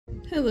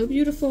Hello,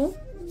 beautiful.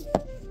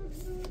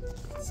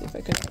 Let's see if I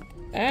can.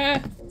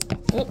 Ah!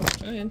 Oh,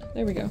 trying.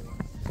 There we go.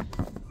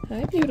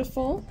 Hi,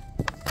 beautiful.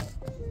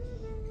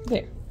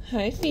 There.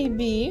 Hi,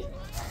 Phoebe.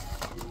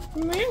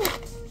 Meow.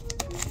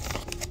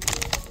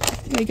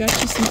 I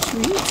got you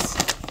some treats.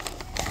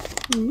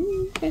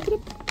 Ooh, back it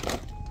up.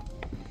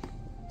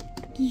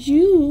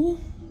 You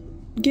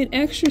get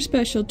extra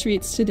special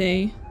treats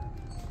today.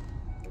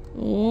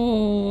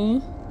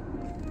 Oh.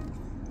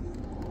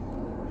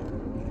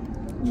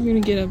 You're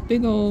gonna get a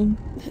big old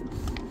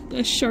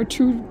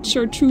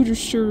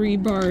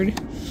charcuterie board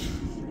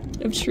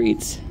of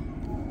treats.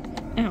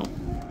 Ow.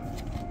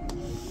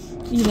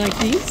 You like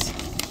these?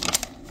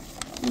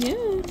 Yeah.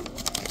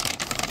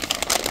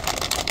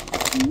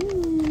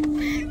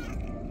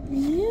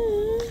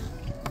 Yeah.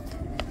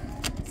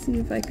 Let's see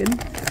if I can.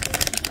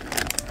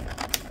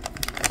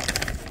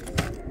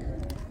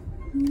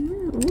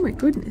 Oh my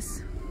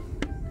goodness.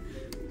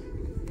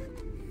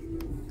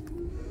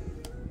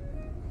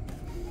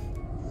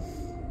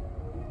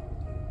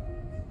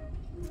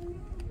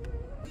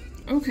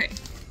 Okay,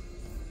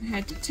 I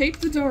had to tape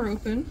the door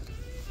open.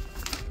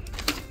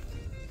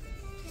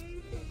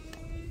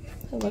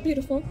 Hello,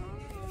 beautiful.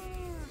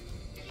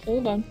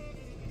 Hold on.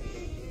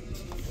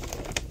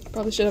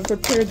 Probably should have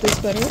prepared this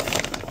better.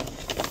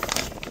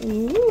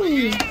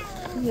 Ooh,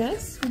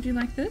 yes, would you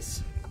like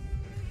this?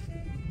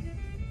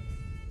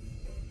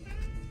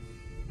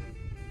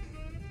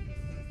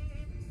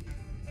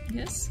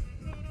 Yes?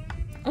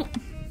 Oh.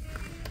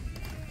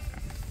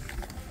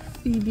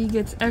 Phoebe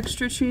gets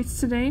extra treats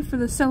today for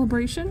the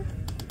celebration.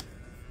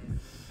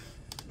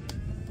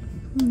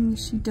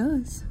 She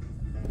does.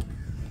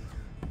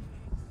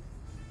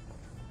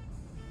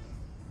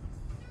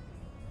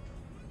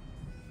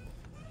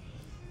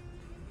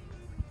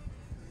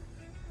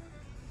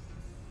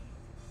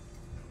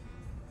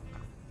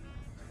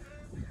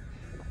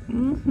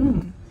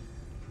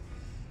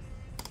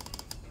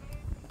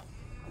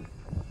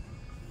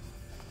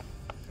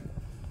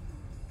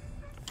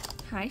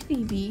 Hi,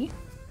 Phoebe.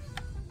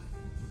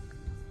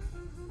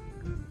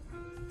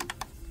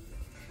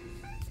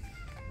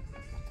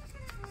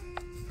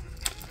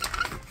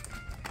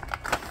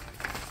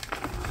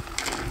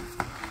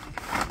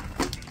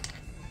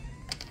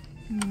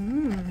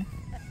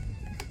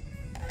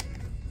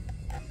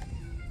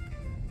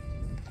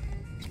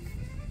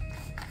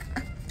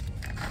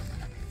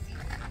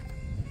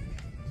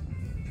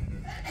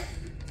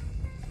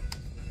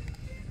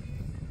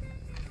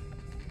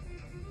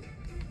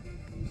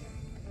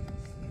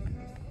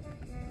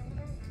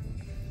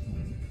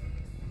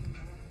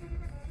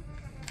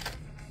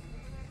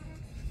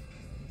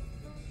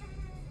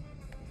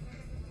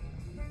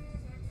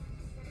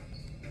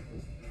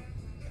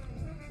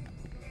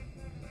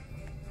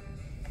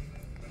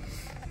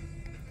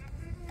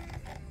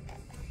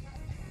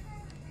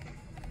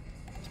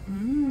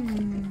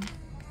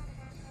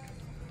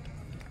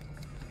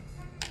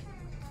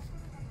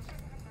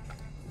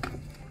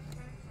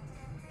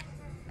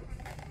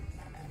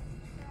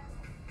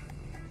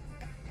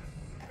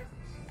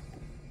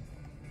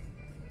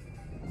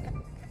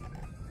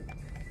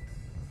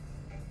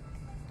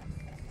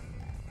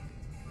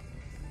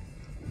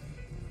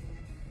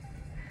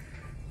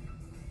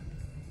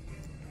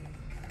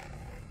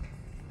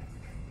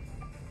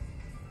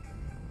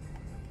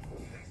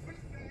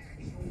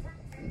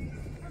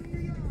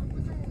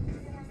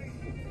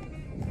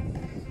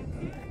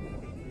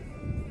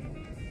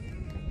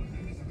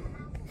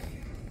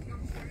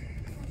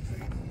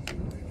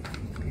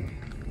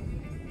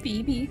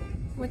 Phoebe,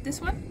 with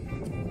this one?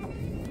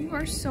 You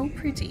are so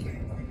pretty.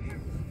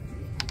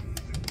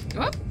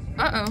 Oh,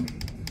 uh-oh.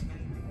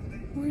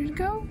 Where'd it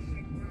go?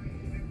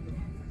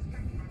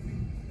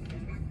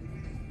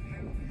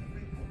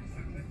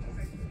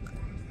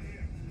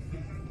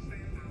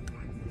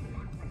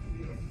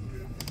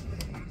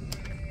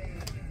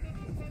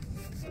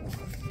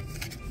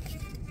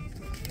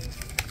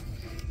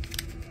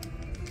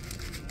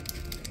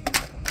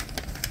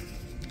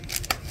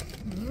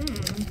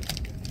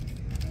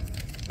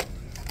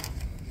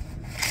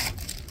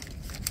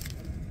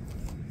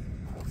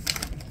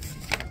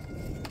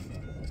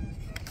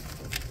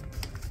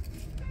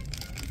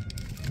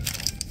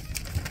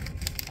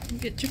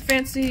 Get your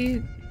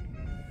fancy,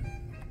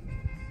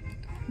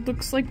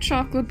 looks like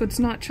chocolate, but it's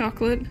not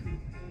chocolate.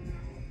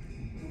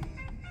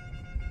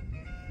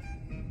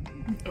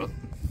 Oh.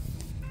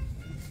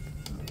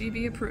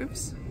 Phoebe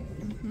approves.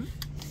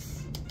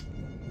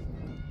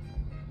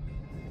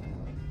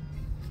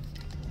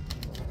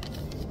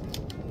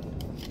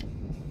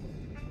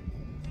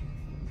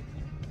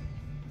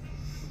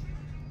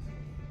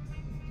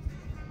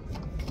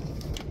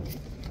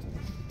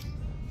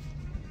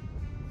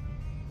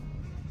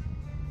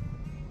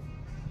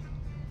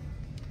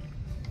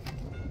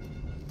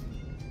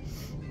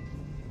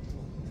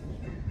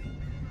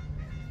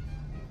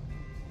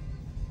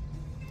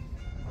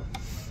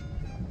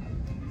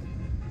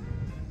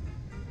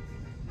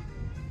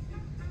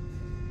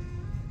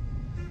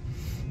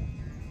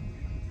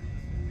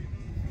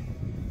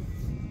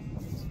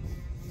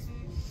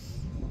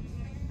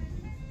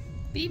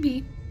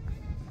 Phoebe,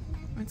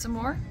 want some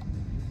more?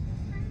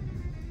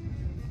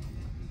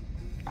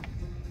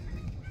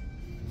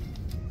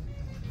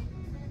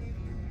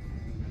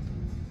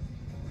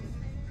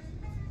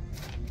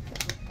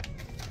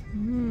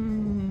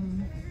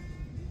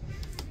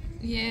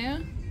 Yeah?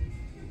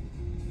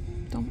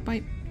 Don't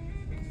bite.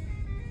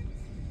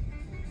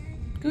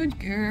 Good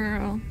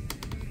girl.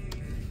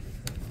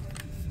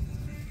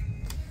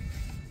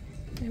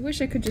 I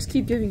wish I could just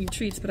keep giving you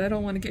treats, but I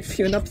don't want to give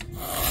you enough.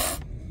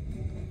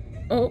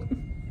 Oh,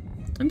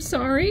 I'm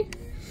sorry.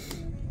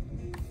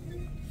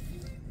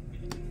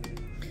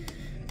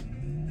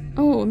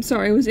 Oh, I'm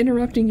sorry. I was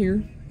interrupting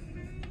your...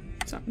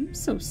 I'm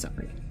so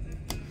sorry.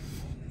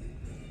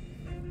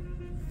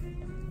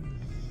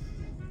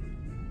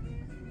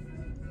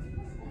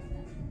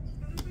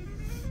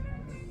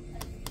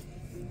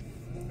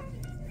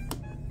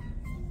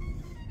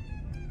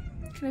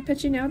 Can I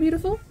pet you now,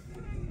 beautiful?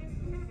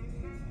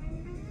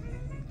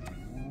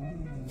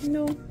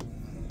 No.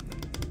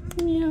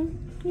 Yeah,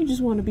 you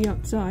just want to be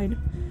outside.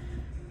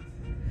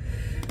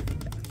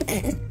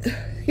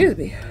 Excuse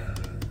me.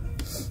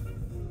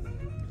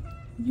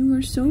 You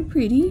are so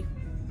pretty.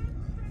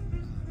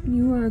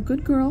 You are a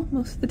good girl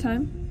most of the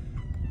time.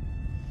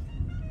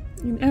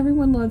 And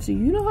everyone loves you.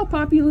 You know how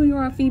popular you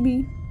are,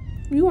 Phoebe?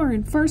 You are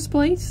in first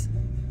place.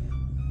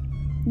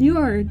 You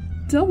are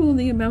double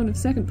the amount of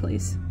second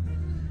place.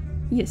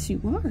 Yes,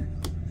 you are.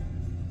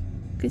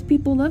 Because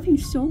people love you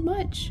so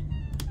much.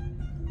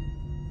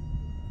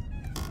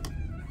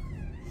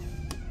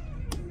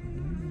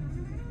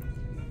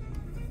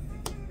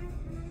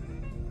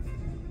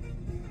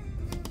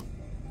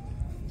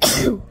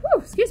 Whew,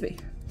 excuse me.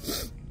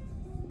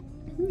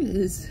 This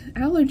is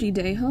allergy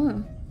day, huh?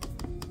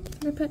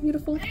 Can I pet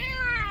beautiful?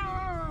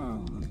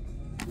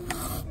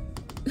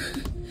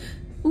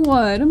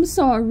 What? I'm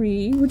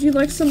sorry. Would you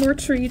like some more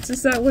treats?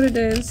 Is that what it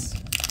is?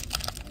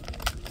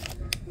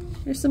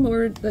 Here's some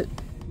more, but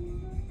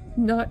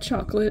not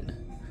chocolate.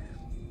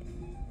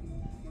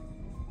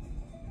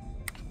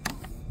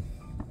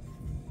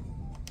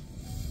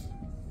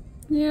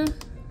 Yeah.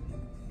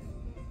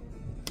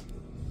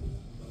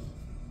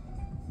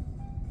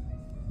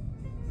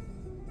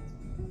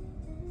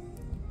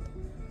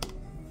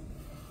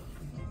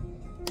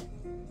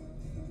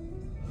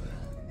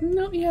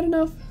 No, you had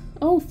enough.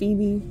 Oh,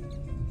 Phoebe.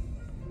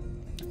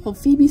 Well,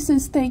 Phoebe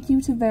says thank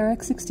you to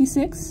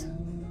Varric66.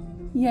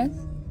 Yes.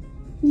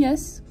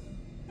 Yes.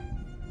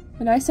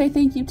 And I say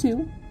thank you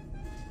too.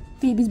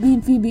 Phoebe's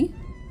being Phoebe.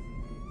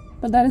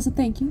 But that is a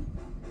thank you.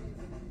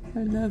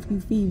 I love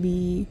you,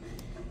 Phoebe.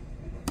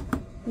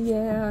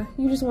 Yeah,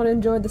 you just want to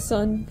enjoy the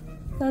sun.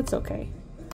 That's okay.